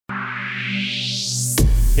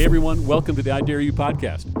Hey everyone, welcome to the I Dare You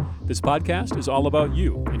podcast. This podcast is all about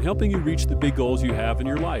you and helping you reach the big goals you have in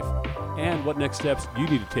your life and what next steps you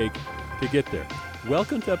need to take to get there.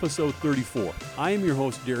 Welcome to episode 34. I am your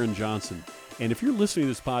host, Darren Johnson, and if you're listening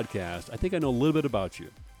to this podcast, I think I know a little bit about you.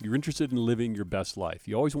 You're interested in living your best life.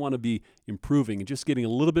 You always want to be improving and just getting a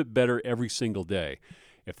little bit better every single day.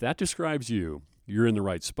 If that describes you, you're in the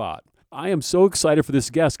right spot. I am so excited for this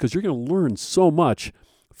guest because you're going to learn so much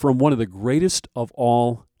from one of the greatest of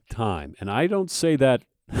all time. And I don't say that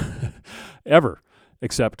ever,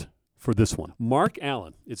 except for this one. Mark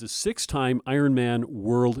Allen is a 6-time Ironman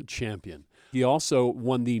world champion. He also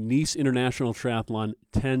won the Nice International Triathlon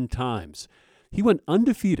 10 times. He went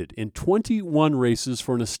undefeated in 21 races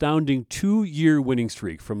for an astounding 2-year winning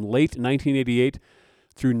streak from late 1988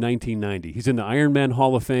 through 1990. He's in the Ironman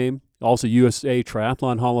Hall of Fame, also USA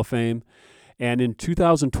Triathlon Hall of Fame. And in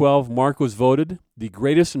 2012, Mark was voted the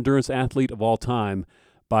greatest endurance athlete of all time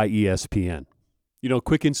by ESPN. You know,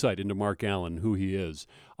 quick insight into Mark Allen, who he is.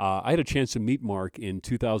 I had a chance to meet Mark in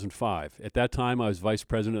 2005. At that time, I was vice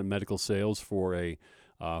president of medical sales for a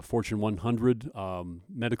Fortune 100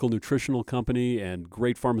 medical nutritional company and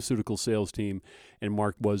great pharmaceutical sales team, and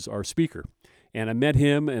Mark was our speaker. And I met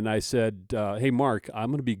him, and I said, hey, Mark,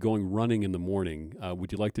 I'm going to be going running in the morning.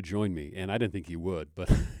 Would you like to join me? And I didn't think he would,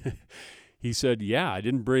 but he said, yeah, I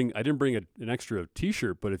didn't bring an extra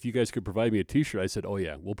T-shirt, but if you guys could provide me a T-shirt, I said, oh,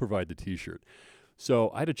 yeah, we'll provide the T-shirt. So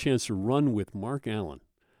I had a chance to run with Mark Allen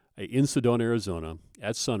in Sedona, Arizona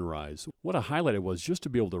at sunrise. What a highlight it was just to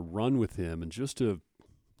be able to run with him and just to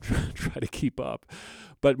try to keep up.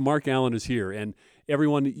 But Mark Allen is here. And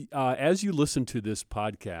everyone, as you listen to this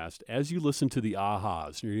podcast, as you listen to the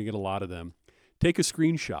ahas, you're going to get a lot of them, take a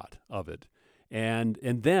screenshot of it. And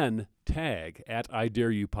then tag at I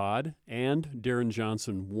Dare You Pod and Darren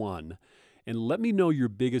Johnson 1, and let me know your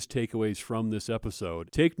biggest takeaways from this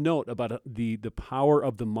episode. Take note about the power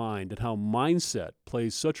of the mind and how mindset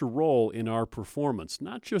plays such a role in our performance,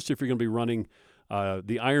 not just if you're going to be running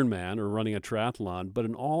the Ironman or running a triathlon, but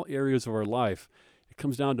in all areas of our life. It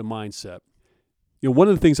comes down to mindset. You know, one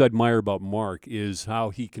of the things I admire about Mark is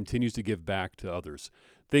how he continues to give back to others.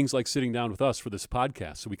 Things like sitting down with us for this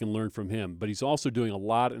podcast so we can learn from him. But he's also doing a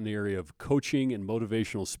lot in the area of coaching and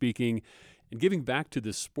motivational speaking and giving back to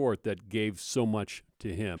this sport that gave so much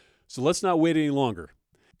to him. So let's not wait any longer.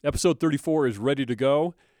 Episode 34 is ready to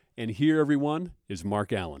go. And here, everyone, is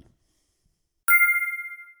Mark Allen.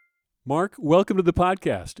 Mark, welcome to the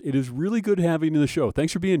podcast. It is really good having you on the show.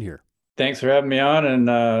 Thanks for being here. Thanks for having me on.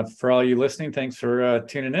 And for all you listening, thanks for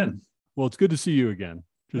tuning in. Well, it's good to see you again.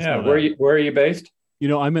 Yeah. Where are you based? You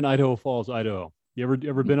know, I'm in Idaho Falls, Idaho. You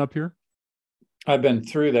ever been up here? I've been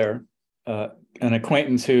through there. An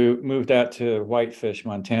acquaintance who moved out to Whitefish,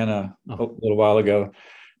 Montana, a little while ago.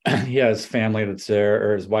 He has family that's there,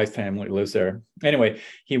 or his wife's family lives there. Anyway,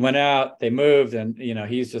 he went out, they moved, and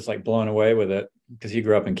he's just like blown away with it because he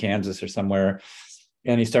grew up in Kansas or somewhere.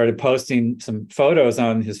 And he started posting some photos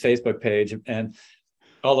on his Facebook page, and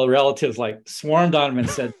all the relatives like swarmed on him and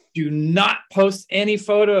said, do not post any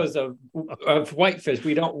photos of Whitefish.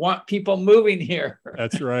 We don't want people moving here.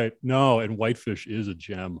 That's right. No, and Whitefish is a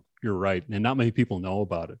gem. You're right. And not many people know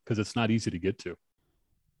about it because it's not easy to get to.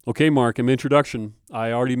 Okay, Mark, in my introduction,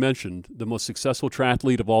 I already mentioned the most successful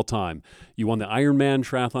triathlete of all time. You won the Ironman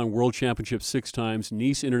Triathlon World Championship 6 times,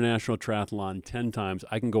 Nice International Triathlon 10 times.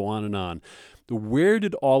 I can go on and on. Where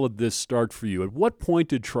did all of this start for you? At what point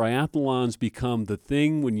did triathlons become the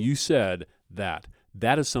thing when you said that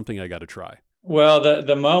is something I got to try? Well,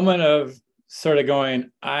 the moment of sort of going,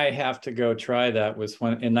 I have to go try that was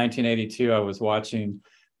when in 1982, I was watching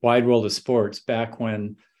Wide World of Sports, back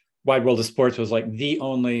when Wide World of Sports was like the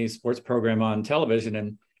only sports program on television.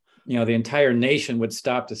 And, the entire nation would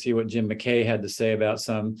stop to see what Jim McKay had to say about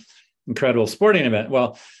some incredible sporting event.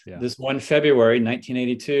 Well, This one February,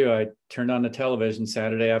 1982, I turned on the television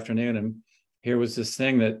Saturday afternoon, and here was this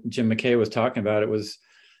thing that Jim McKay was talking about. It was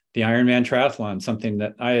the Ironman triathlon, something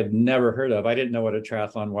that I had never heard of. I didn't know what a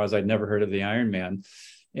triathlon was. I'd never heard of the Ironman.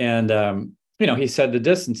 And, he said the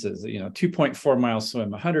distances, 2.4 mile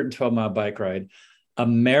swim, 112 mile bike ride, a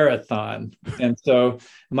marathon. And so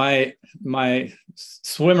my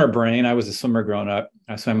swimmer brain, I was a swimmer growing up.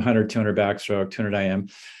 I swam 100, 200 backstroke, 200 IM.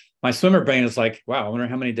 My swimmer brain is like, wow, I wonder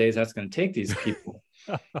how many days that's going to take these people.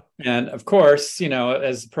 And of course,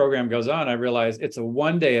 as the program goes on, I realize it's a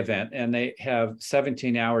 1-day event and they have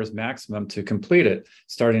 17 hours maximum to complete it.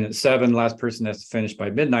 Starting at 7, last person has to finish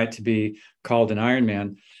by midnight to be called an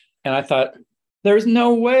Ironman. And I thought, there's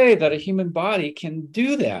no way that a human body can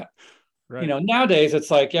do that. You know, nowadays it's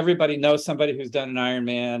like everybody knows somebody who's done an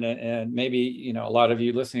Ironman, and maybe, you know, a lot of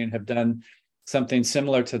you listening have done something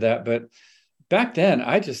similar to that. But back then,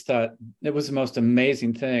 I just thought it was the most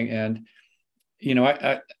amazing thing. And, you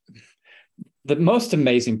know, the most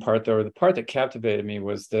amazing part, though, or the part that captivated me,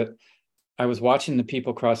 was that I was watching the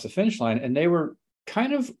people cross the finish line, and they were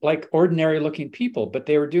kind of like ordinary looking people, but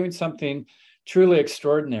they were doing something truly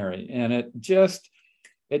extraordinary. And it just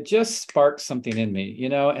sparked something in me, you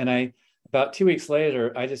know. And about 2 weeks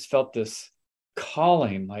later, I just felt this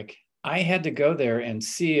calling, like I had to go there and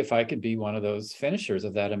see if I could be one of those finishers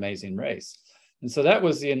of that amazing race. And so that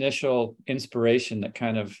was the initial inspiration that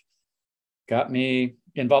kind of got me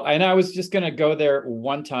involved. And I was just going to go there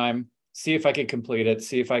one time, see if I could complete it,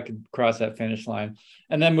 see if I could cross that finish line,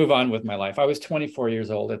 and then move on with my life. I was 24 years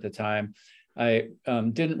old at the time. I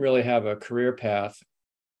didn't really have a career path.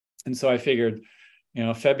 And so I figured, you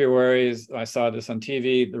know, February, I saw this on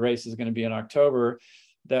TV, the race is going to be in October.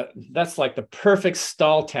 That's like the perfect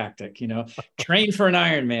stall tactic, you know, train for an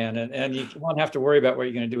Ironman, and you won't have to worry about what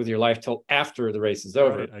you're going to do with your life till after the race is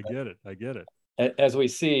over. Right. I get it. As we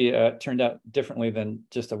see, it turned out differently than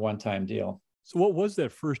just a one-time deal. So what was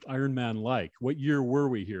that first Ironman like? What year were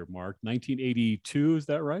we here, Mark? 1982, is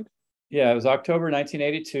that right? Yeah, it was October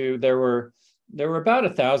 1982. There were about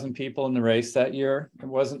 1,000 people in the race that year. It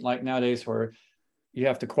wasn't like nowadays where you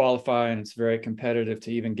have to qualify and it's very competitive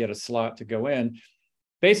to even get a slot to go in.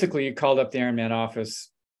 Basically, you called up the Ironman office,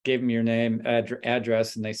 gave them your name,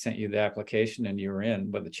 address, and they sent you the application, and you were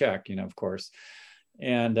in with a check, you know, of course.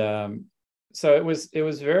 And so it was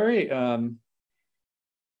very,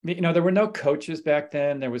 you know, there were no coaches back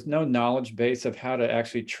then. There was no knowledge base of how to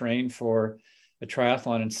actually train for a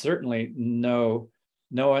triathlon, and certainly no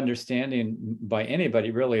understanding by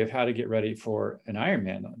anybody really of how to get ready for an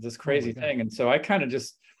Ironman, this crazy thing. And so I kind of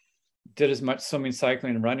just did as much swimming,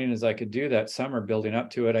 cycling, and running as I could do that summer building up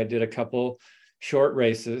to it. I did a couple short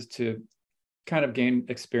races to kind of gain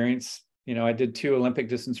experience. You know, I did 2 Olympic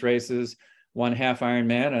distance races, 1 half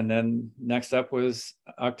Ironman, and then next up was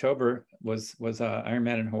October was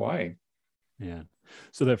Ironman in Hawaii. Yeah.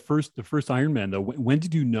 So the first Ironman, though, when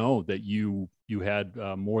did you know that you had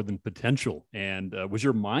more than potential? And was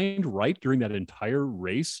your mind right during that entire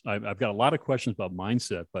race? I've got a lot of questions about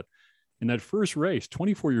mindset, but in that first race,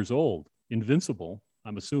 24 years old, invincible,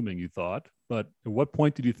 I'm assuming you thought, but at what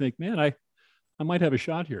point did you think, man, I might have a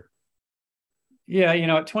shot here? Yeah, you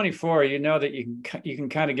know, at 24, you know that you can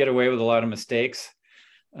kind of get away with a lot of mistakes.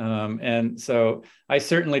 And so I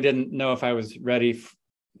certainly didn't know if I was ready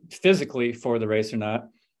physically for the race or not.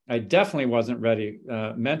 I definitely wasn't ready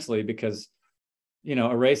mentally, because, you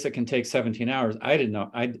know, a race that can take 17 hours, I didn't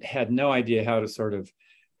know. I had no idea how to sort of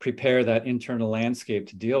prepare that internal landscape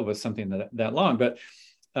to deal with something that long. But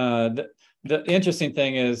the interesting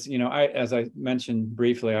thing is, you know, as I mentioned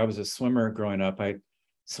briefly, I was a swimmer growing up. I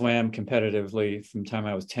swam competitively from the time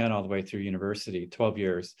I was 10 all the way through university, 12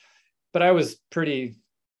 years. But I was pretty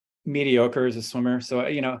mediocre as a swimmer. So,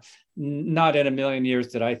 you know, not in a million years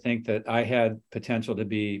did I think that I had potential to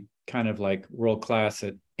be kind of like world class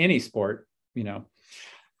at any sport, you know.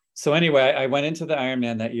 So anyway, I went into the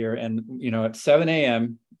Ironman that year, and, you know, at 7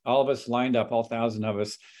 a.m., all of us lined up, all 1,000 of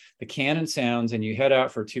us, the cannon sounds, and you head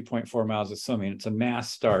out for 2.4 miles of swimming. It's a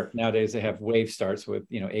mass start. Nowadays they have wave starts with,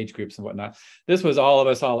 you know, age groups and whatnot. This was all of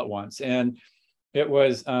us all at once. And it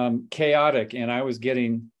was chaotic. And I was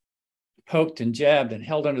getting poked and jabbed and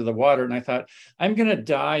held under the water. And I thought, I'm going to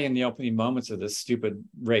die in the opening moments of this stupid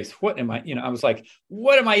race. What am I, you know, I was like,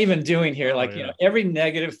 what am I even doing here? Like, you know, every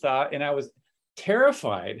negative thought. And I was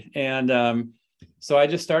terrified. And so I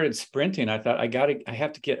just started sprinting. I thought, I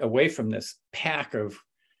have to get away from this pack of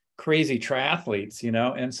crazy triathletes, you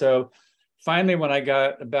know. And so finally, when I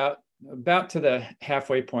got about to the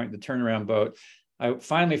halfway point, the turnaround boat, I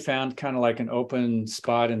finally found kind of like an open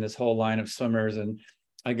spot in this whole line of swimmers. And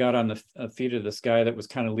I got on the feet of this guy that was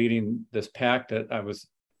kind of leading this pack that I was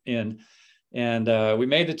in. And we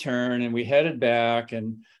made the turn and we headed back,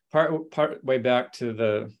 and part way back to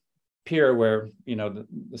the pier where, you know,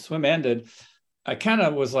 the swim ended, I kind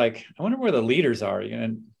of was like, I wonder where the leaders are.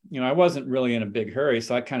 And, you know, I wasn't really in a big hurry.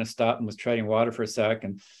 So I kind of stopped and was treading water for a sec.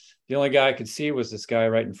 And the only guy I could see was this guy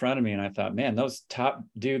right in front of me. And I thought, man, those top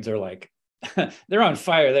dudes are like, they're on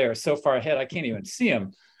fire. They are so far ahead, I can't even see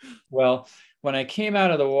them. Well, when I came out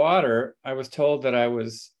of the water, I was told that I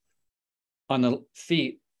was on the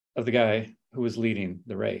feet of the guy who was leading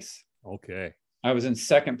the race. Okay. I was in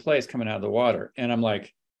second place coming out of the water. And I'm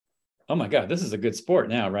like, oh my God, this is a good sport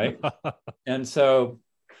now, right? And so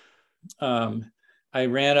I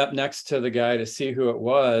ran up next to the guy to see who it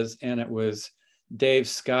was. And it was Dave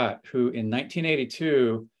Scott, who in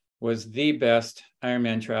 1982 was the best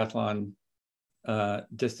Ironman triathlon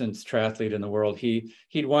distance triathlete in the world.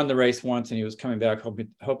 He'd won the race once, and he was coming back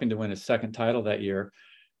hoping to win his second title that year.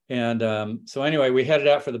 And so anyway, we headed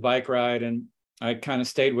out for the bike ride, and I kind of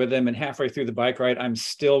stayed with him. And halfway through the bike ride, I'm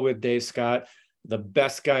still with Dave Scott, the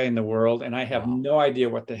best guy in the world, and I have no idea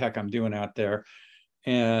what the heck I'm doing out there.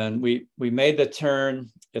 And we made the turn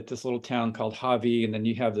at this little town called Hawi, and then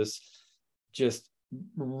you have this just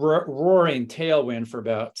roaring tailwind for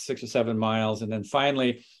about 6 or 7 miles, and then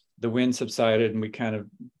finally the wind subsided, and we kind of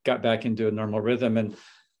got back into a normal rhythm. And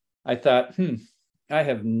I thought, I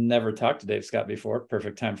have never talked to Dave Scott before.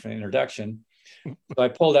 Perfect time for an introduction. So I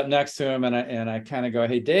pulled up next to him, and I kind of go,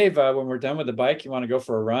 "Hey, Dave, when we're done with the bike, you want to go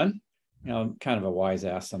for a run?" You know, kind of a wise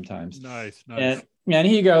ass sometimes. Nice. And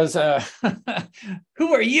he goes,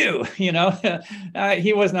 "Who are you?" You know,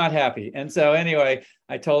 he was not happy. And so anyway,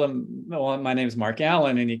 I told him, "Well, my name is Mark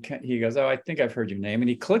Allen." And he goes, "Oh, I think I've heard your name." And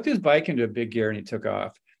he clicked his bike into a big gear and he took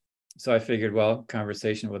off. So I figured, well,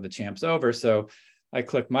 conversation with the champ's over. So I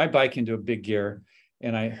clicked my bike into a big gear,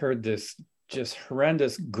 and I heard this just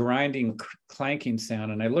horrendous grinding, clanking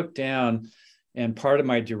sound. And I looked down, and part of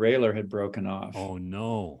my derailleur had broken off. Oh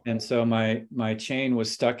no. And so my chain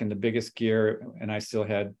was stuck in the biggest gear, and I still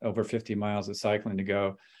had over 50 miles of cycling to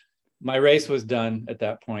go. My race was done at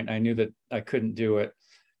that point. I knew that I couldn't do it.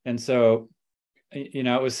 And so, you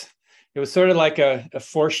know, it was sort of like a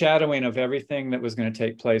foreshadowing of everything that was going to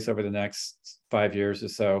take place over the next 5 years or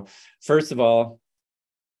so. First of all,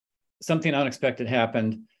 something unexpected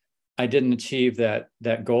happened. I didn't achieve that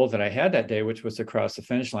goal that I had that day, which was to cross the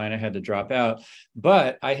finish line. I had to drop out,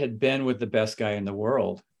 but I had been with the best guy in the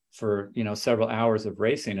world for, you know, several hours of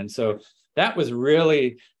racing. And so that was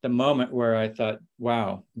really the moment where I thought,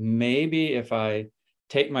 wow, maybe if I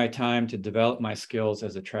take my time to develop my skills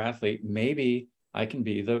as a triathlete, maybe I can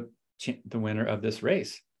be the winner of this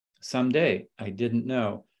race someday. I didn't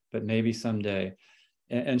know, but maybe someday.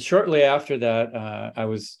 And shortly after that, I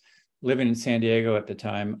was living in San Diego at the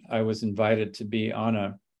time. I was invited to be on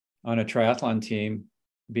a triathlon team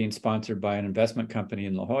being sponsored by an investment company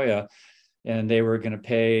in La Jolla, and they were going to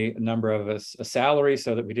pay a number of us a salary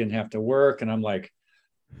so that we didn't have to work. And I'm like,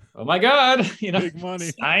 oh my God, you know, big money,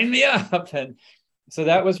 sign me up. And so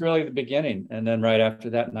that was really the beginning. And then right after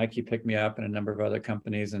that, Nike picked me up and a number of other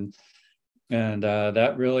companies, and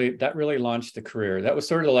that really launched the career. That was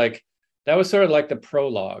sort of like the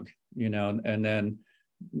prologue, you know, and then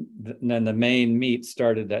the main meet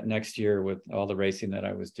started that next year with all the racing that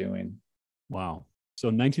I was doing. Wow. So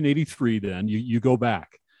in 1983, then you go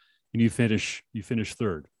back and you finish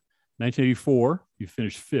third. 1984, you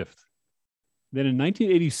finish fifth. Then in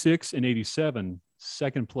 1986 and 87,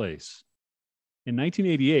 second place. In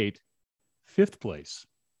 1988, fifth place.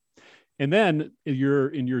 And then in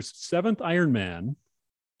your seventh Ironman,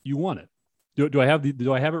 you won it. Do I have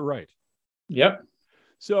it right? Yep.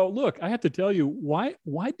 So look, I have to tell you, why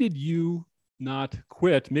did you not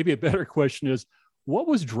quit? Maybe a better question is, what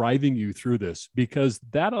was driving you through this? Because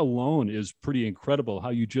that alone is pretty incredible, how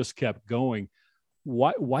you just kept going.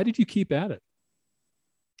 Why did you keep at it?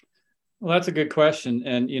 Well, that's a good question.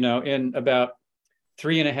 And, you know, in about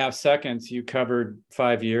 3.5 seconds, you covered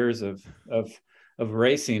 5 years of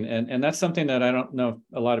racing. And that's something that I don't know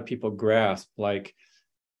a lot of people grasp. Like,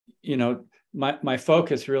 you know, my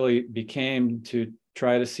focus really became to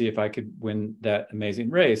try to see if I could win that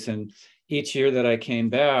amazing race. And each year that I came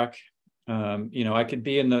back, you know, I could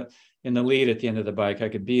be in the lead at the end of the bike. I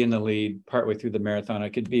could be in the lead partway through the marathon. I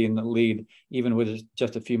could be in the lead even with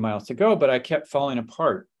just a few miles to go, but I kept falling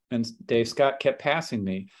apart, and Dave Scott kept passing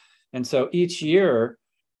me. And so each year,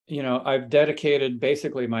 you know, I've dedicated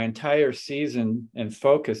basically my entire season and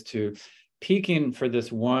focus to peaking for this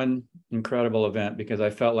one incredible event, because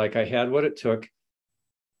I felt like I had what it took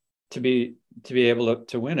to be able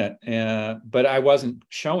to win it. But I wasn't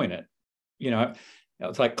showing it. You know,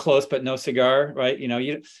 it's like close but no cigar, right? You know,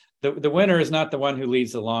 the winner is not the one who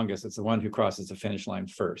leads the longest. It's the one who crosses the finish line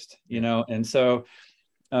first, you know? And so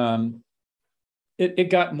it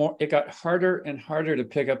got harder and harder to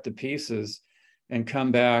pick up the pieces and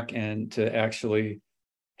come back and to actually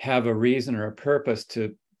have a reason or a purpose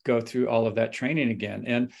to go through all of that training again.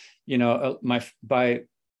 And, you know, by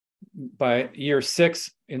year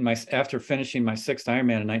 6 after finishing my 6th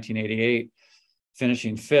Ironman in 1988,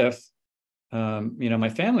 finishing 5th, you know, my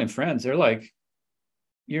family and friends, they're like,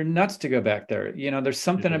 you're nuts to go back there. You know, there's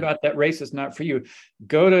something about that race that's not for you.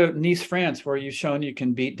 Go to Nice, France, where you've shown you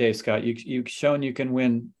can beat Dave Scott. You've shown you can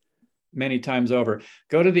win many times over.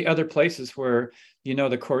 Go to the other places where, you know,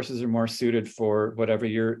 the courses are more suited for whatever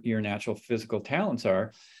your natural physical talents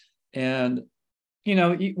are. And, you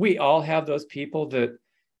know, we all have those people that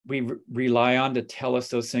rely on to tell us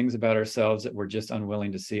those things about ourselves that we're just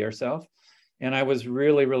unwilling to see ourselves. And I was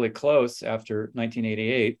really, really close after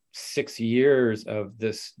 1988, 6 years of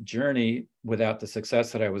this journey without the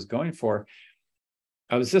success that I was going for.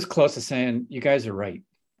 I was this close to saying, you guys are right.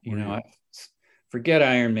 You know, forget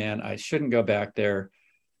Ironman. I shouldn't go back there.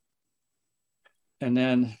 And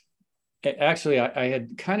then actually, I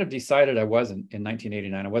had kind of decided I wasn't in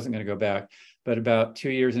 1989. I wasn't going to go back. But about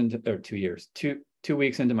 2 years into, or 2 years, two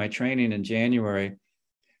weeks into my training in January,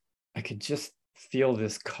 I could just feel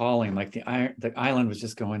this calling, like the island was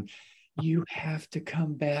just going, you have to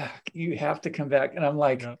come back. You have to come back. And I'm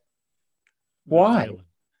like, why?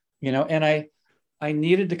 You know, and I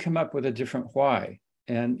needed to come up with a different why.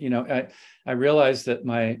 And, you know, I realized that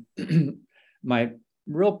my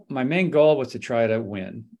main goal was to try to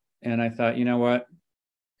win. And I thought, you know what,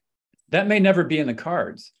 that may never be in the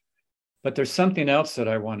cards, but there's something else that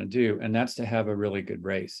I want to do. And that's to have a really good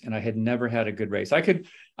race. And I had never had a good race. I could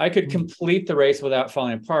complete the race without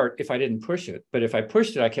falling apart if I didn't push it. But if I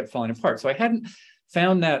pushed it, I kept falling apart. So I hadn't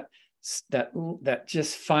found that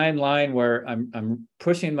just fine line where I'm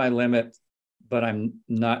pushing my limit, but I'm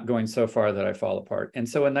not going so far that I fall apart. And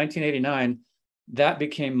so in 1989, that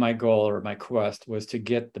became my goal, or my quest, was to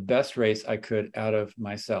get the best race I could out of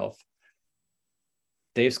myself.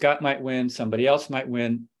 Dave Scott might win, somebody else might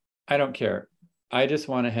win. I don't care. I just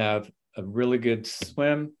want to have a really good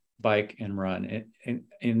swim, bike, and run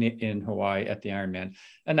in Hawaii at the Ironman.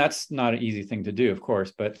 And that's not an easy thing to do, of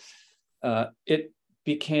course, but it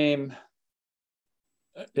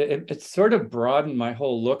sort of broadened my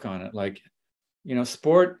whole look on it. Like, you know,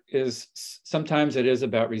 sport is, sometimes it is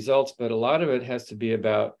about results, but a lot of it has to be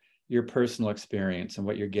about your personal experience and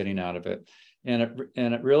what you're getting out of it. And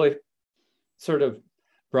it really sort of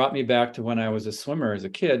brought me back to when I was a swimmer as a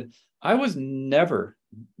kid. I was never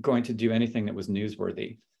going to do anything that was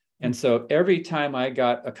newsworthy. And so every time I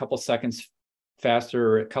got a couple seconds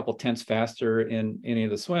faster or a couple tenths faster in any of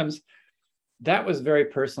the swims, that was very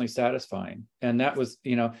personally satisfying. And that was,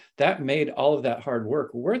 you know, that made all of that hard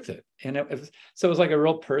work worth it. And it was like a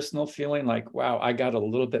real personal feeling, like, wow, I got a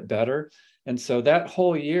little bit better. And so that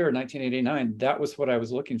whole year, 1989, that was what I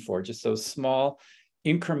was looking for, just those small,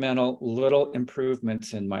 incremental little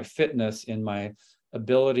improvements in my fitness, in my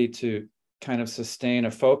ability to kind of sustain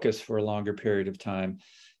a focus for a longer period of time,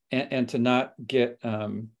 and to not get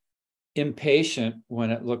impatient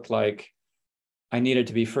when it looked like I needed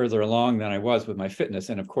to be further along than I was with my fitness.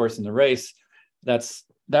 And of course, in the race,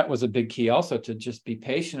 that was a big key also, to just be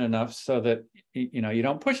patient enough so that, you know, you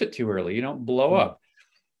don't push it too early, you don't blow up.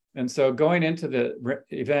 And so going into the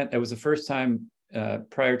event, it was the first time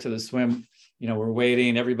prior to the swim, you know, we're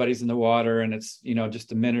waiting, everybody's in the water, and it's, you know,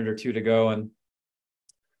 just a minute or two to go. And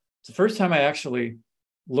it's the first time I actually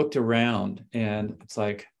looked around, and it's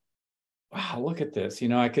like, wow, look at this. You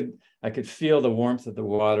know, I could feel the warmth of the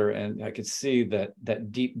water, and I could see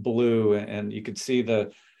that deep blue, and you could see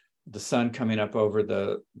the sun coming up over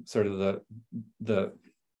the sort of the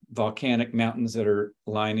volcanic mountains that are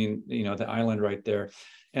lining, you know, the island right there.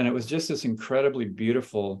 And it was just this incredibly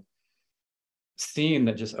beautiful scene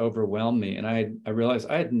that just overwhelmed me. And I realized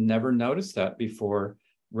I had never noticed that before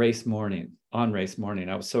race morning. I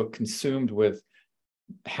was so consumed with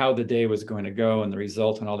how the day was going to go and the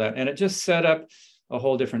result and all that. And it just set up a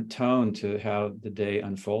whole different tone to how the day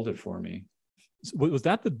unfolded for me. Was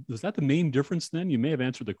that the main difference then? You may have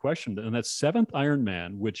answered the question. And that seventh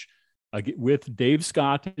Ironman, which with Dave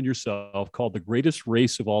Scott and yourself, called the greatest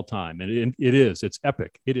race of all time. And it's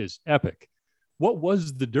epic. It is epic. What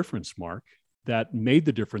was the difference, Mark, that made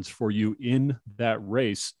the difference for you in that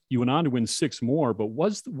race? You went on to win 6 more, but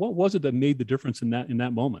what was it that made the difference in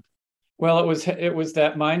that moment? Well, it was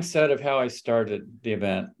that mindset of how I started the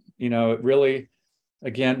event. You know, it really,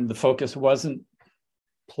 again, the focus wasn't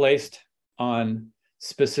placed on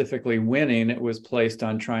specifically winning. It was placed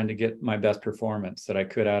on trying to get my best performance that I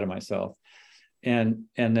could out of myself. And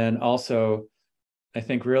then also, I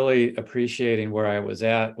think really appreciating where I was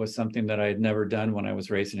at was something that I had never done when I was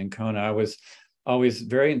racing in Kona. I was always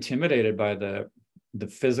very intimidated by the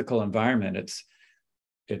physical environment.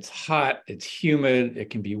 It's hot, it's humid, it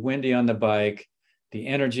can be windy on the bike. The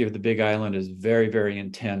energy of the Big Island is very, very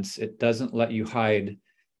intense. It doesn't let you hide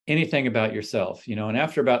anything about yourself, you know. And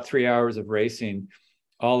after about 3 hours of racing,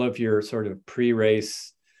 all of your sort of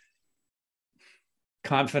pre-race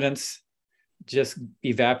confidence just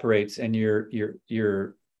evaporates, and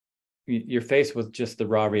you're faced with just the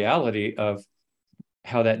raw reality of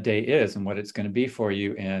how that day is and what it's going to be for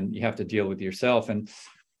you, and you have to deal with yourself. And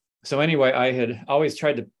so anyway, I had always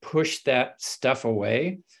tried to push that stuff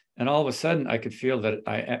away, and all of a sudden I could feel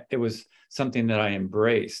that it was something that I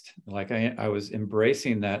embraced. Like I was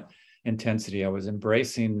embracing that intensity. I was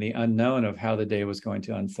embracing the unknown of how the day was going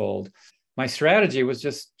to unfold. My strategy was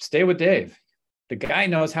just stay with Dave. The guy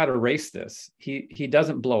knows how to race this. He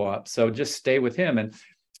doesn't blow up. So just stay with him. And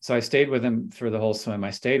so I stayed with him for the whole swim.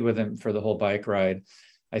 I stayed with him for the whole bike ride.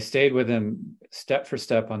 I stayed with him step for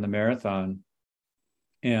step on the marathon.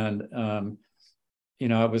 And,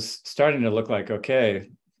 it was starting to look like, okay,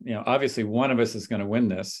 obviously one of us is going to win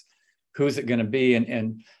this. Who's it going to be?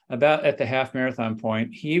 And about at the half marathon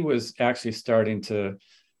point, he was actually starting to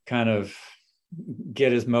kind of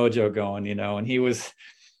get his mojo going, and he was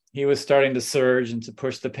starting to surge and to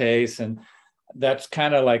push the pace. And that's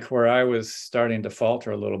kind of like where I was starting to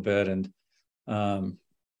falter a little bit. And,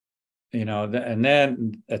 and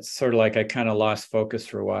then it's sort of like I kind of lost focus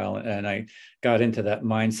for a while, and I got into that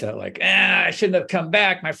mindset like, I shouldn't have come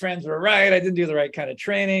back. My friends were right. I didn't do the right kind of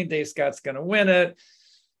training. Dave Scott's going to win it.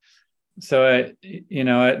 So,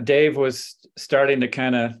 Dave was starting to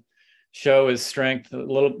kind of show his strength a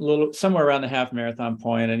little somewhere around the half marathon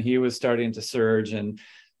point, and he was starting to surge, and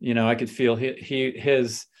I could feel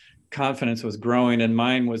his confidence was growing and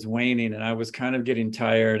mine was waning, and I was kind of getting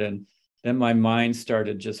tired. And then my mind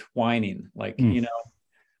started just whining, like,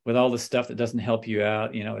 with all the stuff that doesn't help you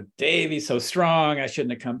out. Dave, he's so strong. I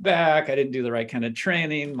shouldn't have come back. I didn't do the right kind of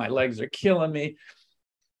training. My legs are killing me.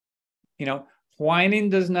 Whining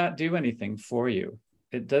does not do anything for you.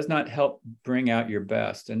 It does not help bring out your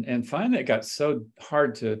best. And finally, it got so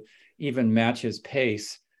hard to even match his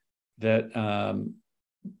pace that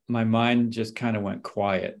my mind just kind of went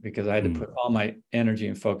quiet, because I had to put all my energy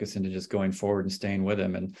and focus into just going forward and staying with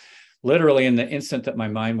him. And literally in the instant that my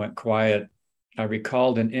mind went quiet, I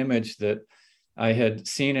recalled an image that I had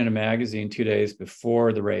seen in a magazine 2 days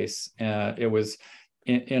before the race. It was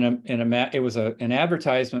an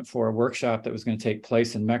advertisement for a workshop that was going to take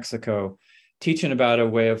place in Mexico, teaching about a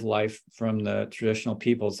way of life from the traditional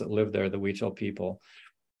peoples that live there, the Huichol people.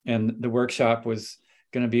 And the workshop was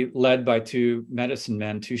going to be led by two medicine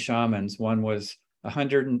men, two shamans. One was a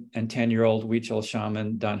 110-year-old Huichol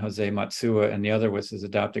shaman, Don Jose Matsua, and the other was his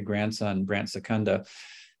adopted grandson, Brant Secunda.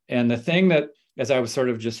 And the thing that, as I was sort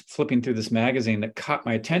of just flipping through this magazine, that caught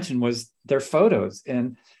my attention was their photos.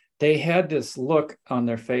 And they had this look on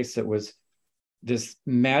their face that was this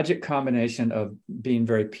magic combination of being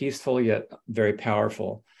very peaceful yet very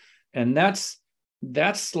powerful. And that's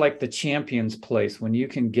like the champion's place, when you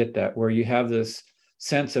can get that, where you have this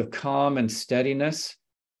sense of calm and steadiness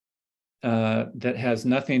that has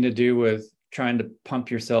nothing to do with trying to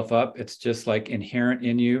pump yourself up. It's just like inherent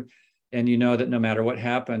in you. And you know that no matter what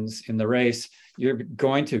happens in the race, you're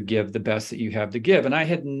going to give the best that you have to give. And I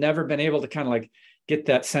had never been able to kind of like get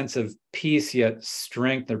that sense of peace yet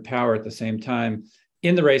strength or power at the same time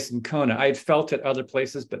in the race in Kona. I'd felt it other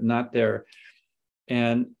places, but not there.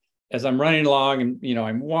 And as I'm running along and,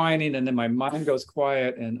 I'm whining, and then my mind goes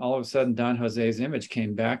quiet, and all of a sudden Don Jose's image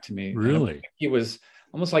came back to me. Really? He was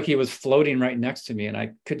almost like he was floating right next to me. And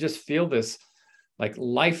I could just feel this like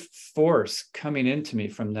life force coming into me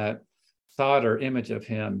from that thought or image of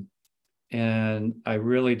him. And I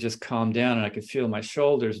really just calmed down, and I could feel my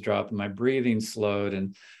shoulders drop and my breathing slowed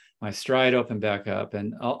and my stride opened back up.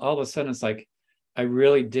 And all of a sudden it's like, I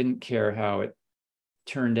really didn't care how it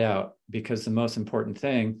turned out, because the most important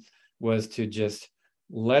thing was to just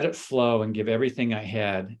let it flow and give everything I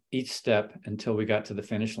had each step until we got to the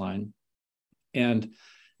finish line. And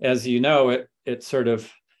as you know, it sort of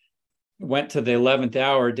went to the 11th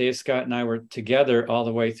hour. Dave Scott and I were together all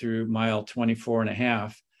the way through mile 24 and a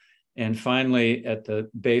half. And finally, at the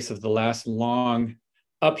base of the last long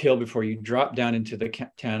uphill before you drop down into the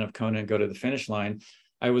town of Kona and go to the finish line,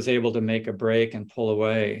 I was able to make a break and pull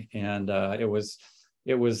away. And it was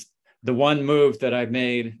the one move that I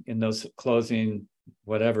made in those closing,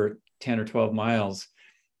 10 or 12 miles.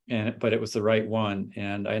 But it was the right one.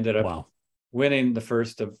 And I ended up winning the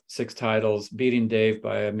first of 6 titles, beating Dave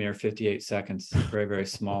by a mere 58 seconds. Very, very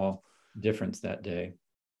small difference that day.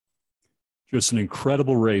 Just an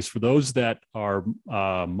incredible race. For those that are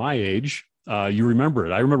my age, you remember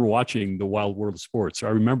it. I remember watching the Wild World of Sports. I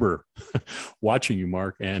remember watching you,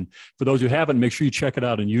 Mark. And for those who haven't, make sure you check it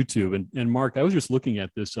out on YouTube. And Mark, I was just looking at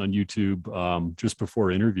this on YouTube just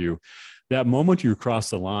before interview. That moment you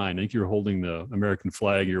crossed the line, I think you're holding the American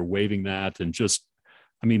flag, you're waving that, and just,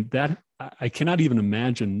 that I cannot even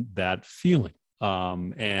imagine that feeling.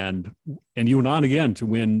 And you went on again to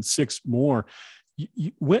win 6 more.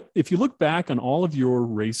 If you look back on all of your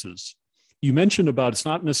races, you mentioned about, it's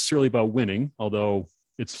not necessarily about winning, although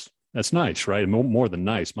that's nice, right? More than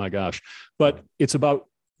nice, my gosh. But it's about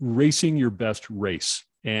racing your best race.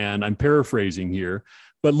 And I'm paraphrasing here,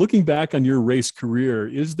 But looking back on your race career,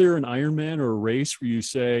 is there an Ironman or a race where you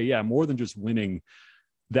say, yeah, more than just winning,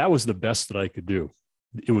 that was the best that I could do?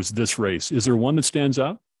 It was this race. Is there one that stands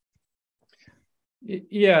out?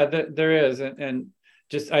 Yeah, there is. And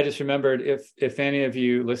just, I just remembered, if any of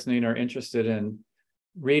you listening are interested in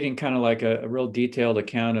reading kind of like a real detailed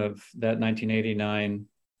account of that 1989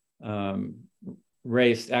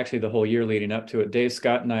 race, actually the whole year leading up to it, Dave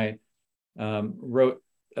Scott and I wrote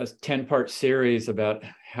a 10-part series about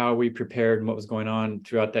how we prepared and what was going on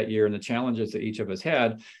throughout that year and the challenges that each of us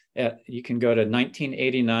had. You can go to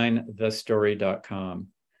 1989thestory.com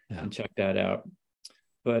and check that out.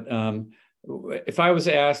 But if I was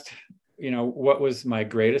asked, what was my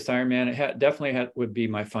greatest Ironman, it definitely would be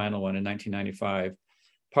my final one in 1995.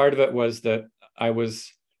 Part of it was that I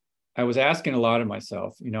was asking a lot of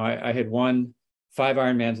myself. I had won 5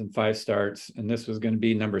 Ironmans and 5 starts, and this was going to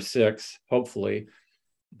be number 6, hopefully.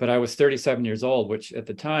 But I was 37 years old, which at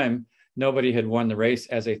the time, nobody had won the race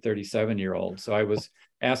as a 37-year-old. So I was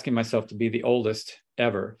asking myself to be the oldest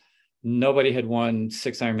ever. Nobody had won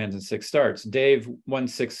 6 Ironmans and 6 starts. Dave won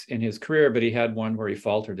 6 in his career, but he had one where he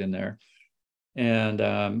faltered in there. And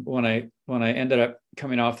when I ended up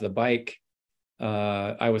coming off the bike,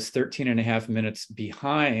 I was 13 and a half minutes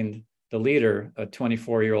behind the leader, a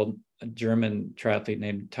 24-year-old German triathlete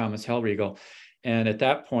named Thomas Hellriegel. And at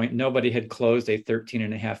that point, nobody had closed a 13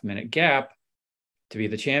 and a half minute gap to be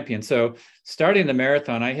the champion. So starting the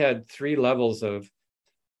marathon, I had 3 levels of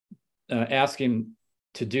asking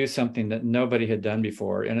to do something that nobody had done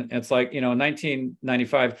before. And it's like, in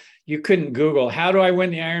 1995, you couldn't Google, how do I win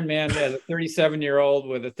the Ironman as a 37-year-old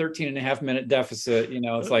with a 13 and a half minute deficit?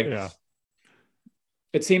 It's like,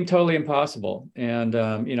 it seemed totally impossible. And,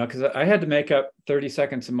 because I had to make up 30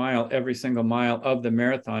 seconds a mile every single mile of the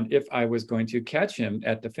marathon if I was going to catch him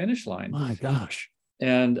at the finish line. My gosh.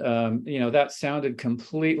 And, that sounded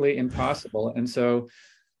completely impossible. And so,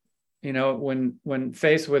 when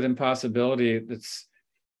faced with impossibility, it's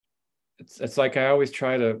like I always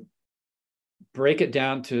try to break it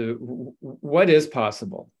down to what is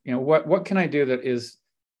possible. What can I do that is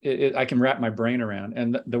I can wrap my brain around.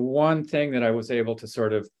 And the one thing that I was able to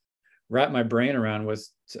sort of wrap my brain around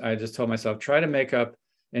was, I just told myself, try to make up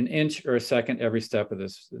an inch or a second every step of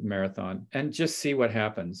this marathon and just see what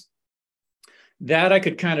happens. That I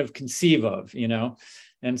could kind of conceive of,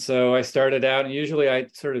 And so I started out, and usually I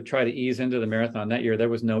sort of try to ease into the marathon. That year, there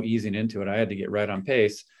was no easing into it. I had to get right on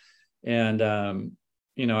pace. And,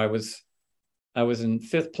 I was in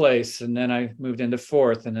 5th place, and then I moved into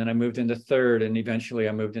 4th, and then I moved into 3rd, and eventually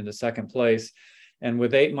I moved into 2nd place. And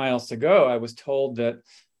with 8 miles to go, I was told that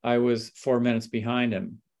I was 4 minutes behind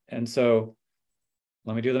him. And so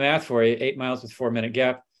let me do the math for you. 8 miles with 4-minute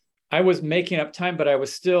gap. I was making up time, but I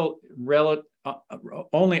was still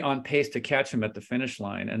only on pace to catch him at the finish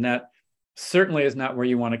line. And that certainly is not where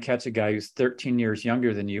you want to catch a guy who's 13 years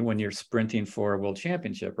younger than you when you're sprinting for a world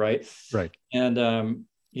championship, right? Right. And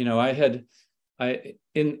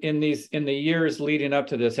in the years leading up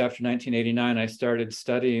to this, after 1989, I started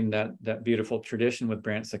studying that beautiful tradition with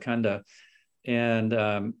Brant Secunda. And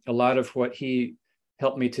a lot of what he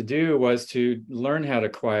helped me to do was to learn how to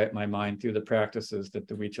quiet my mind through the practices that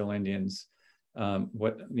the Huichol Indians, the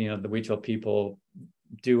Huichol people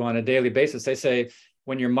do on a daily basis. They say,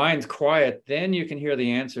 when your mind's quiet, then you can hear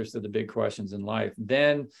the answers to the big questions in life.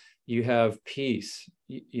 Then you have peace.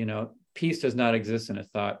 Peace does not exist in a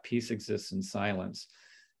thought. Peace exists in silence.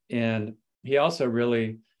 And he also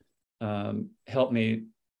really helped me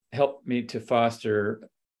to foster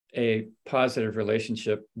a positive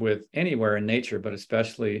relationship with anywhere in nature, but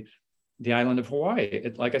especially the island of Hawaii.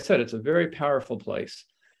 Like I said, it's a very powerful place.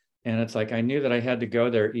 And it's like I knew that I had to go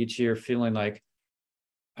there each year feeling like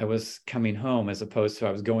I was coming home, as opposed to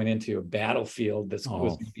I was going into a battlefield that was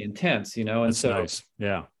going to be intense, And that's so nice.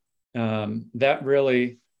 Yeah. That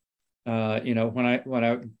really, when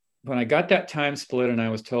I got that time split and I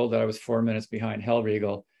was told that I was 4 minutes behind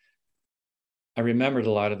Hellriegel, I remembered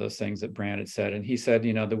a lot of those things that Brant had said. And he said,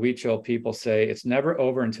 the Huichol people say it's never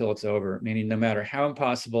over until it's over, meaning no matter how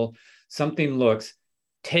impossible something looks,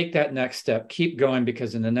 take that next step, keep going,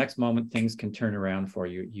 because in the next moment, things can turn around for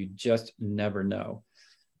you. You just never know.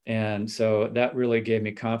 And so that really gave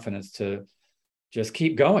me confidence to just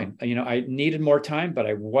keep going. I needed more time, but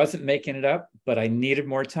I wasn't making it up, but I needed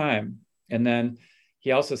more time. And then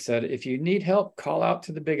he also said, if you need help, call out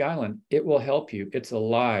to the Big Island. It will help you. It's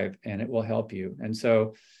alive and it will help you. And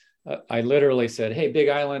so I literally said, hey, Big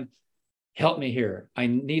Island, help me here. I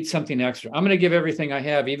need something extra. I'm going to give everything I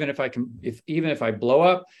have, even if I blow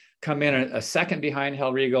up, come in a second behind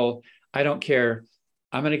Hellriegel. I don't care.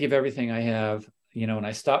 I'm going to give everything I have. and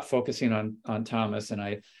I stopped focusing on Thomas, and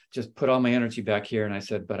I just put all my energy back here. And I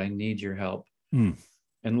said, but I need your help. Mm.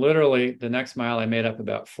 And literally the next mile I made up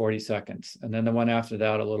about 40 seconds. And then the one after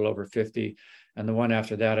that, a little over 50. And the one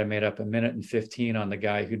after that, I made up 1:15 on the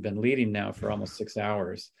guy who'd been leading now for almost 6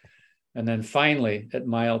 hours. And then finally at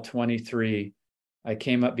mile 23, I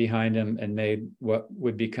came up behind him and made what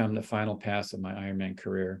would become the final pass of my Ironman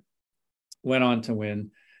career. Went on to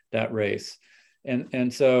win that race.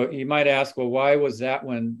 And so you might ask, well, why was that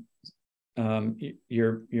one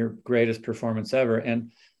your greatest performance ever?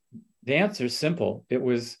 And the answer is simple. It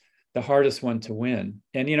was the hardest one to win.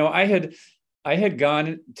 And I had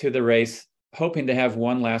gone to the race hoping to have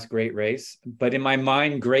one last great race, but in my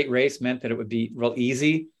mind, great race meant that it would be real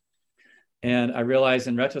easy. And I realized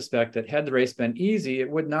in retrospect that had the race been easy, it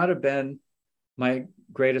would not have been my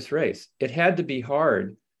greatest race. It had to be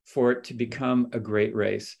hard for it to become a great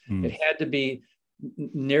race. It had to be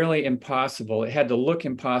nearly impossible. It had to look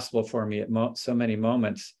impossible for me at so many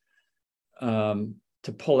moments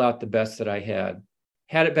to pull out the best that I had.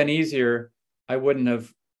 Had it been easier, I wouldn't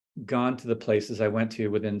have gone to the places I went to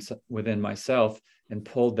within myself and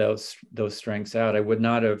pulled those strengths out. I would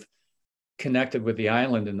not have connected with the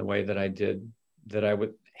island in the way that I did, that I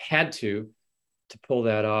had to pull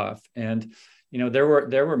that off. And there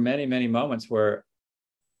were many moments where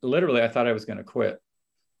literally I thought I was going to quit.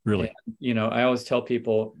 Really? And, I always tell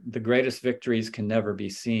people the greatest victories can never be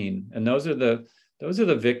seen, and those are the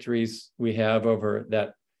victories we have over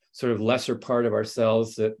that sort of lesser part of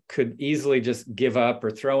ourselves that could easily just give up or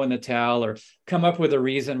throw in the towel or come up with a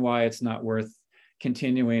reason why it's not worth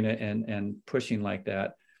continuing and pushing like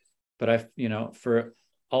that. But for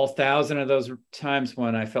all 1,000 of those times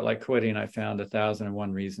when I felt like quitting, I found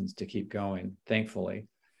 1,001 reasons to keep going, thankfully.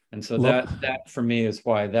 And so that for me is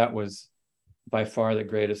why that was by far the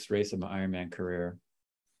greatest race of my Ironman career.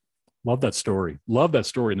 Love that story. Love that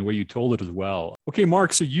story and the way you told it as well. Okay,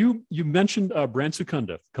 Mark, so you mentioned Brant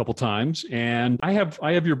Secunda a couple times, and I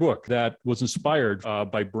have your book that was inspired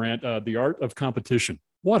by Brant, The Art of Competition.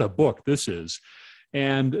 What a book this is.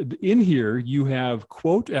 And in here, you have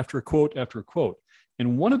quote after quote after quote.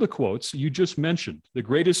 And one of the quotes you just mentioned, the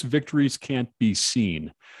greatest victories can't be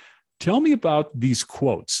seen. Tell me about these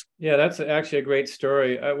quotes. Yeah, that's actually a great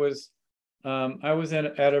story. I was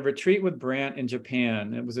at a retreat with Brant in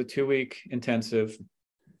Japan. It was a 2-week intensive.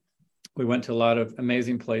 We went to a lot of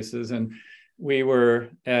amazing places, and we were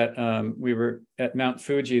at Mount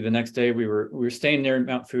Fuji. The next day, we were staying near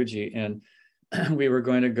Mount Fuji, and we were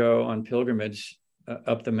going to go on pilgrimage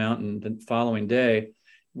up the mountain the following day.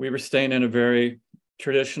 We were staying in a very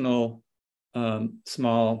traditional,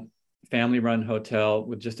 small family-run hotel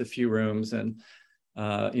with just a few rooms, and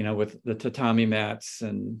with the tatami mats.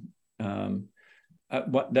 And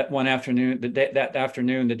that afternoon,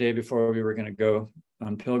 the day before we were going to go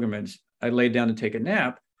on pilgrimage, I laid down to take a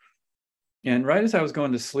nap, and right as I was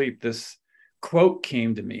going to sleep, this quote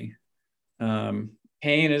came to me.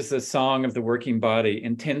 Pain is the song of the working body.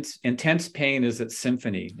 Intense pain is its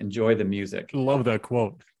symphony. Enjoy the music. Love that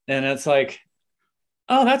quote. And it's like,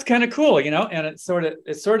 oh, that's kind of cool, And it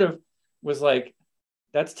sort of was like,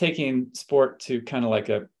 that's taking sport to kind of like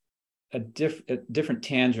a different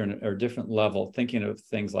tangent or different level, thinking of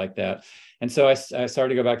things like that. And so I started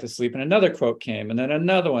to go back to sleep, and another quote came, and then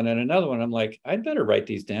another one and another one. I'm like, I'd better write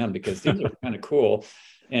these down because these are kind of cool,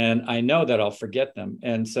 and I know that I'll forget them.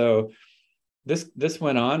 And so this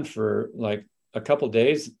went on for like a couple of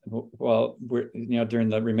days while during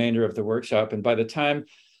the remainder of the workshop. And by the time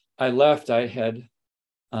I left, I had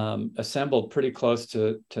assembled pretty close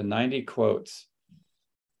to 90 quotes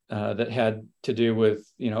that had to do with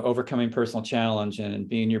overcoming personal challenge and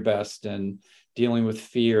being your best and dealing with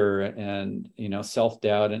fear and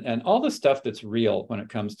self-doubt and all the stuff that's real when it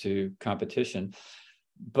comes to competition.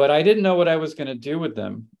 But I didn't know what I was going to do with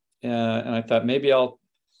them, and I thought maybe I'll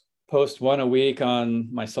post one a week on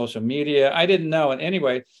my social media. I didn't know. And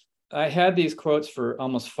anyway, I had these quotes for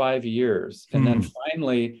almost 5 years. And then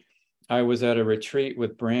finally, I was at a retreat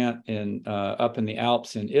with Brant up in the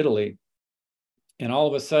Alps in Italy. And all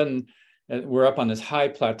of a sudden, we're up on this high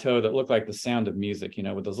plateau that looked like the sound of music,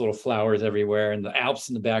 with those little flowers everywhere and the Alps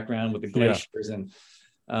in the background with the glaciers.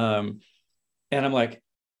 Yeah. And I'm like,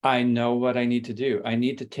 I know what I need to do. I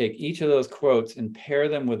need to take each of those quotes and pair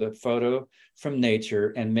them with a photo from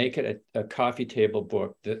nature and make it a coffee table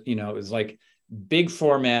book that, is like big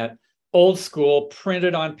format, old school,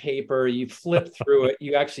 printed on paper. You flip through it,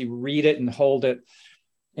 you actually read it and hold it.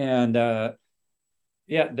 And there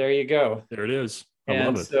you go. There it is. I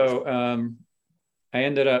love it. So I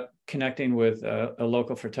ended up connecting with a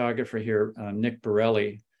local photographer here, Nick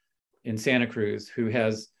Borelli in Santa Cruz, who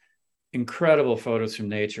has incredible photos from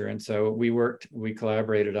nature. And so we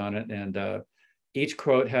collaborated on it. And each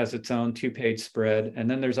quote has its own 2-page spread. And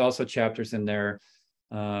then there's also chapters in there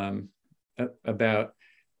about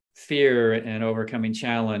fear and overcoming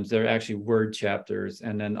challenge. They're actually word chapters.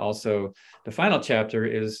 And then also the final chapter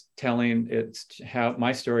is telling it's how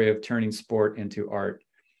my story of turning sport into art.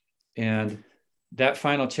 And that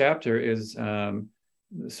final chapter is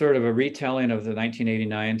sort of a retelling of the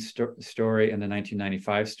 1989 story and the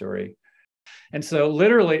 1995 story. And so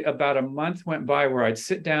literally about a month went by where I'd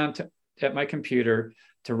sit down at my computer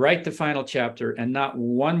to write the final chapter, and not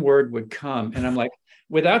one word would come. And I'm like,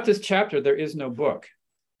 without this chapter, there is no book.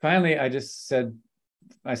 Finally, I just said,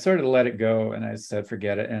 I sort of let it go, and I said,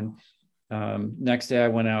 forget it. And next day I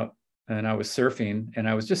went out and I was surfing, and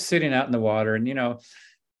I was just sitting out in the water. And, a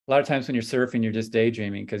lot of times when you're surfing, you're just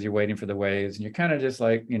daydreaming because you're waiting for the waves, and you're kind of just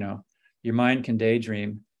like, your mind can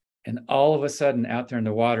daydream. And all of a sudden out there in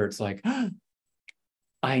the water, it's like,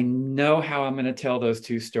 I know how I'm going to tell those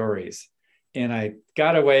two stories. And I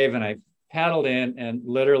got a wave and I paddled in, and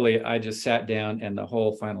literally I just sat down and the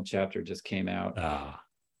whole final chapter just came out.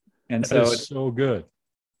 And so it's so good.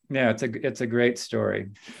 Yeah, it's a great story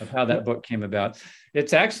of how that book came about.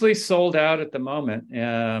 It's actually sold out at the moment,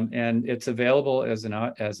 and it's available as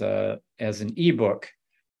an ebook,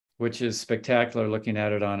 which is spectacular. Looking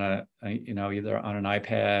at it on either on an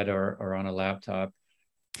iPad or on a laptop,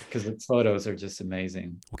 because the photos are just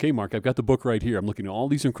amazing. Okay, Mark, I've got the book right here. I'm looking at all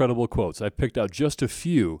these incredible quotes. I picked out just a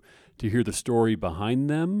few to hear the story behind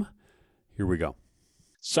them. Here we go.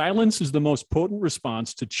 Silence is the most potent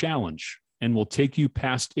response to challenge and will take you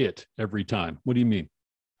past it every time. What do you mean?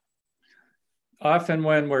 Often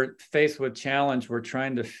when we're faced with challenge, we're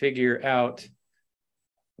trying to figure out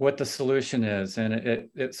what the solution is. And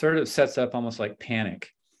it sort of sets up almost like panic,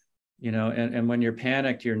 and when you're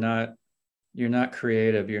panicked, you're not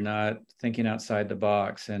creative, you're not thinking outside the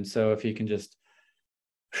box. And so if you can just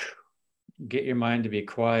get your mind to be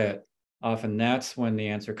quiet, often that's when the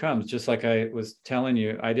answer comes. Just like I was telling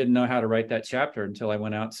you, I didn't know how to write that chapter until I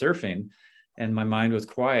went out surfing and my mind was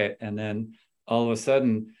quiet. And then all of a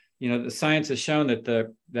sudden, the science has shown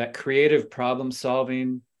that that creative problem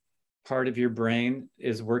solving part of your brain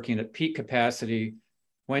is working at peak capacity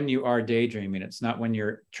when you are daydreaming. It's not when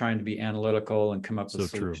you're trying to be analytical and come up with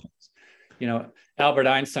solutions. True. Albert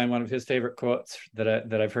Einstein, one of his favorite quotes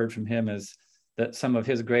that I've heard from him is that some of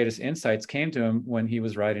his greatest insights came to him when he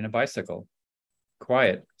was riding a bicycle.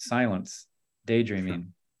 Quiet, silence, daydreaming.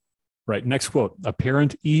 Sure. Right. Next quote.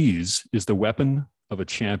 Apparent ease is the weapon of a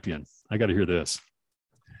champion. I got to hear this.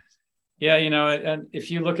 Yeah, and if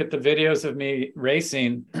you look at the videos of me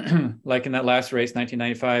racing, like in that last race,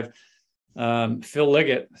 1995, Phil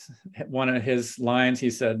Liggett, one of his lines, he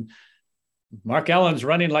said, Mark Allen's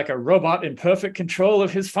running like a robot in perfect control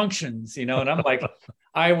of his functions, and I'm like,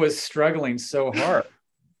 I was struggling so hard,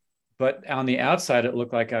 but on the outside, it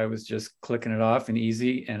looked like I was just clicking it off and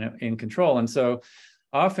easy and in control. And so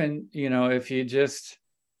often, if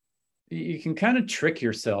you can kind of trick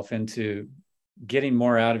yourself into getting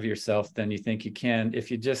more out of yourself than you think you can,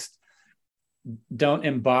 if you just don't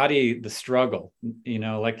embody the struggle,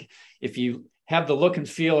 like if you have the look and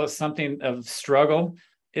feel of something of struggle,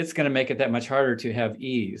 it's going to make it that much harder to have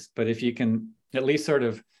ease. But if you can at least sort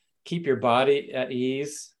of keep your body at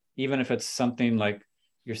ease, even if it's something like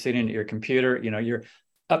you're sitting at your computer, you're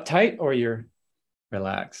uptight or you're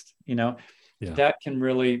relaxed, that can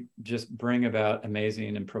really just bring about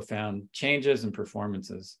amazing and profound changes and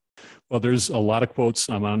performances. Well, there's a lot of quotes.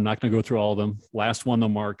 I'm not going to go through all of them. Last one, though,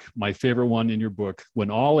 Mark, my favorite one in your book: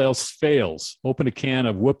 when all else fails, open a can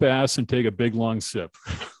of whoop ass and take a big, long sip.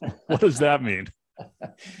 What does that mean?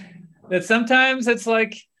 That sometimes it's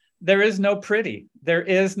like there is no pretty, there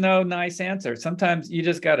is no nice answer. Sometimes you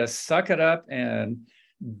just got to suck it up and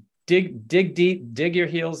dig deep, dig your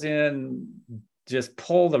heels in, just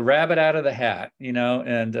pull the rabbit out of the hat,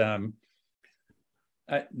 and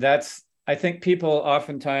I think people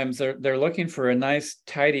oftentimes they're looking for a nice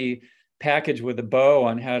tidy package with a bow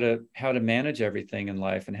on how to manage everything in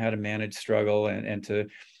life and how to manage struggle and to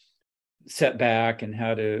set back and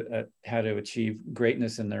how to achieve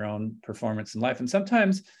greatness in their own performance in life. And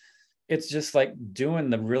sometimes it's just like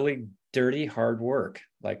doing the really dirty hard work,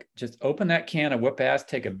 like just open that can of whoop ass,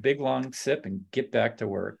 take a big long sip and get back to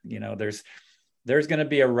work. There's going to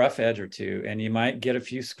be a rough edge or two and you might get a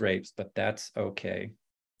few scrapes, but that's okay.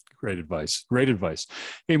 Great advice. Great advice.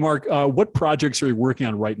 Hey, Mark, what projects are you working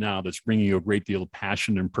on right now that's bringing you a great deal of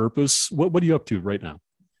passion and purpose? What are you up to right now?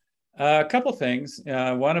 A couple things.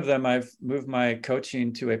 One of them, I've moved my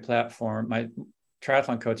coaching to a platform, my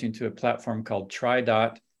triathlon coaching to a platform called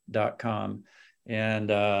tridot.com.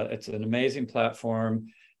 And it's an amazing platform,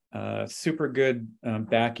 super good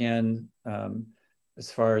back end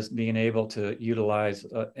as far as being able to utilize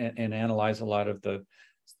and analyze a lot of the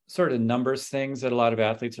sort of numbers things that a lot of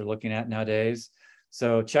athletes are looking at nowadays.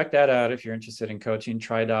 So check that out if you're interested in coaching.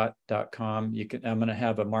 TriDot.com. I'm going to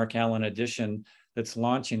have a Mark Allen edition that's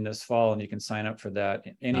launching this fall, and you can sign up for that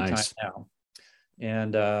anytime now.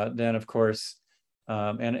 And then, of course,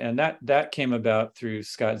 and that came about through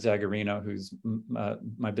Scott Zagarino, who's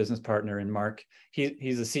my business partner, and Mark.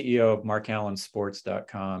 He's the CEO of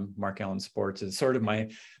MarkAllenSports.com. Mark Allen Sports is sort of my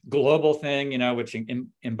global thing, which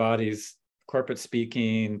embodies corporate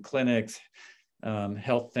speaking, clinics,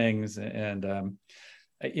 health things, and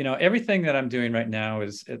everything that I'm doing right now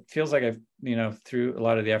it feels like I've through a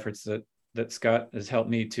lot of the efforts that Scott has helped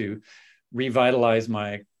me to revitalize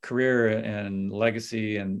my career and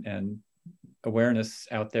legacy and awareness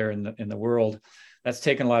out there in the world. That's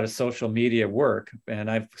taken a lot of social media work,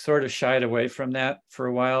 and I've sort of shied away from that for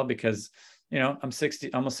a while because I'm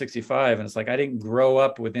almost 65, and it's like I didn't grow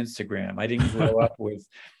up with Instagram. I didn't grow up with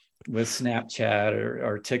Snapchat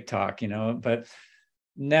or TikTok, but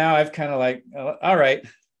now I've kind of like, all right,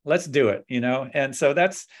 let's do it, and so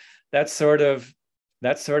that's sort of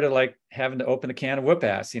like having to open a can of whoop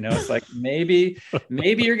ass, it's like maybe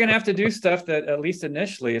you're going to have to do stuff that at least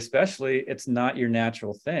initially, especially, it's not your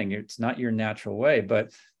natural thing. It's not your natural way,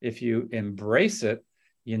 but if you embrace it,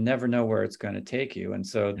 you never know where it's going to take you. And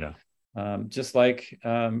so just like,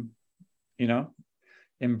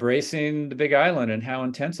 embracing the Big Island and how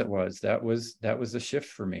intense it was, that was a shift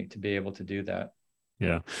for me to be able to do that.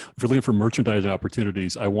 Yeah. If you're looking for merchandising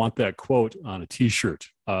opportunities, I want that quote on a t-shirt,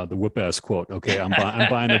 the whip ass quote. Okay. I'm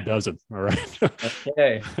buying a dozen. All right.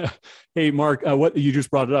 Okay. Hey, Mark, what you just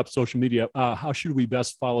brought it up, social media. How should we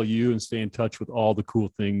best follow you and stay in touch with all the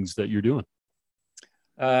cool things that you're doing?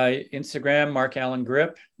 Instagram, Mark Allen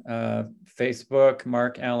Grip, Facebook,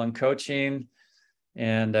 Mark Allen Coaching.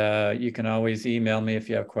 And you can always email me if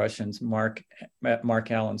you have questions,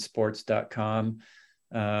 mark@markallensports.com.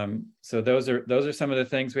 So those are some of the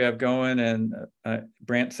things we have going. And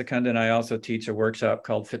Brant Secunda and I also teach a workshop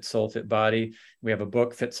called Fit Soul, Fit Body. We have a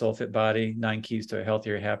book, Fit Soul, Fit Body, 9 Keys to a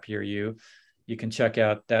Healthier, Happier You. You can check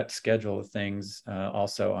out that schedule of things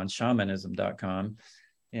also on shamanism.com.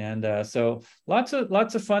 And so lots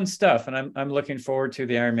of fun stuff. And I'm looking forward to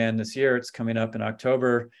the Ironman this year. It's coming up in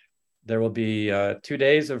October. There will be 2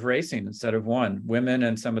 days of racing instead of one. Women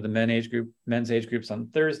and some of the men's age groups on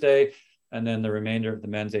Thursday, and then the remainder of the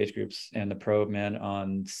men's age groups and the pro men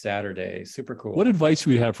on Saturday. Super cool. What advice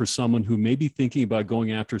would you have for someone who may be thinking about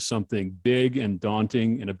going after something big and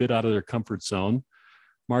daunting and a bit out of their comfort zone?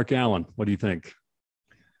 Mark Allen, what do you think?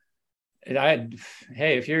 Hey,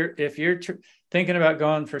 if you're thinking about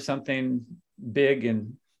going for something big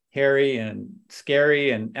and hairy and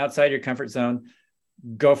scary and outside your comfort zone,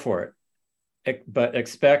 go for it. But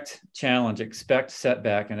expect challenge, expect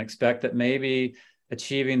setback, and expect that maybe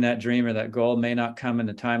achieving that dream or that goal may not come in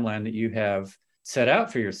the timeline that you have set out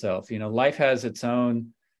for yourself. Life has its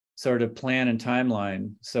own sort of plan and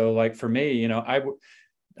timeline. So like for me,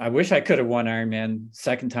 I wish I could have won Ironman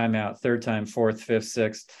second time out, third time, fourth, fifth,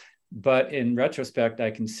 sixth. But in retrospect,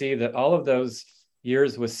 I can see that all of those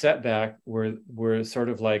years with setback were sort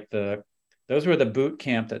of like those were the boot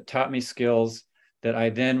camp that taught me skills that I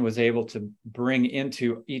then was able to bring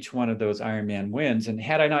into each one of those Ironman wins. And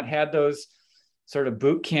had I not had those sort of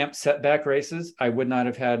boot camp setback races, I would not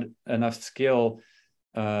have had enough skill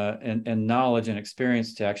and knowledge and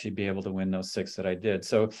experience to actually be able to win those 6 that I did.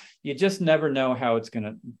 So you just never know how it's going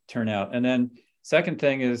to turn out. And then second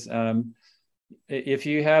thing is, if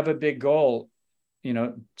you have a big goal,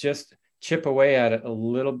 just chip away at it a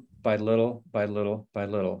little by little by little by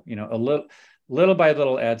little. Little by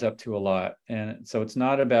little adds up to a lot. And so it's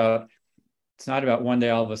not about one day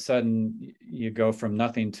all of a sudden you go from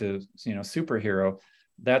nothing to superhero.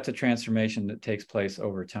 That's a transformation that takes place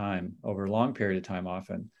over time, over a long period of time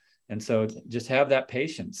often. And so just have that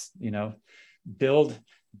patience, build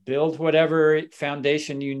whatever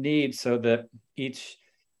foundation you need so that each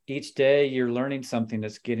day you're learning something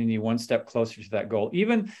that's getting you one step closer to that goal.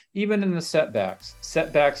 Even in the setbacks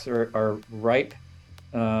are ripe,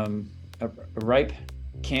 a ripe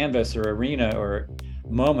canvas or arena or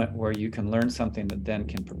moment where you can learn something that then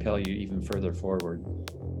can propel you even further forward.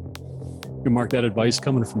 Mark, that advice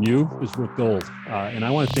coming from you is worth gold. And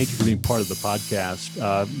I want to thank you for being part of the podcast.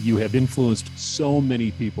 You have influenced so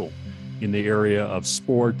many people in the area of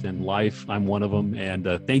sport and life. I'm one of them. And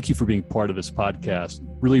thank you for being part of this podcast.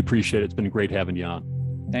 Really appreciate it. It's been great having you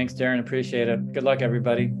on. Thanks, Darren. Appreciate it. Good luck,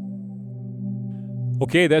 everybody.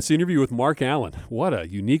 Okay, that's the interview with Mark Allen. What a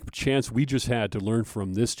unique chance we just had to learn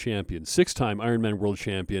from this champion, 6-time Ironman world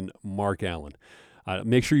champion, Mark Allen.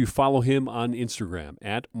 Make sure you follow him on Instagram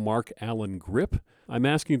at Mark Allen Grip. I'm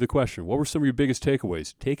asking you the question, what were some of your biggest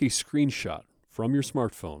takeaways? Take a screenshot from your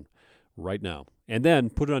smartphone right now, and then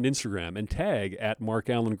put it on Instagram and tag at Mark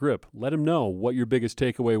Allen Grip. Let him know what your biggest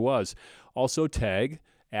takeaway was. Also tag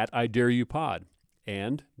at I Dare You Pod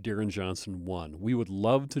and Darren Johnson 1. We would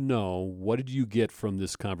love to know, what did you get from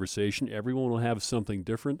this conversation? Everyone will have something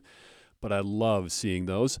different, but I love seeing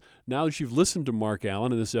those. Now that you've listened to Mark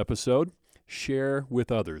Allen in this episode, share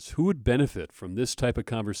with others. Who would benefit from this type of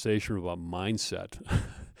conversation about mindset?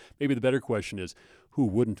 Maybe the better question is, who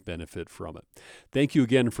wouldn't benefit from it? Thank you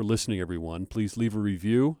again for listening, everyone. Please leave a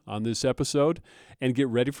review on this episode and get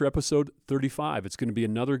ready for episode 35. It's going to be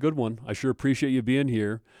another good one. I sure appreciate you being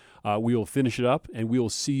here. We will finish it up, and we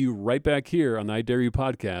will see you right back here on the I Dare You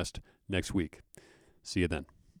podcast next week. See you then.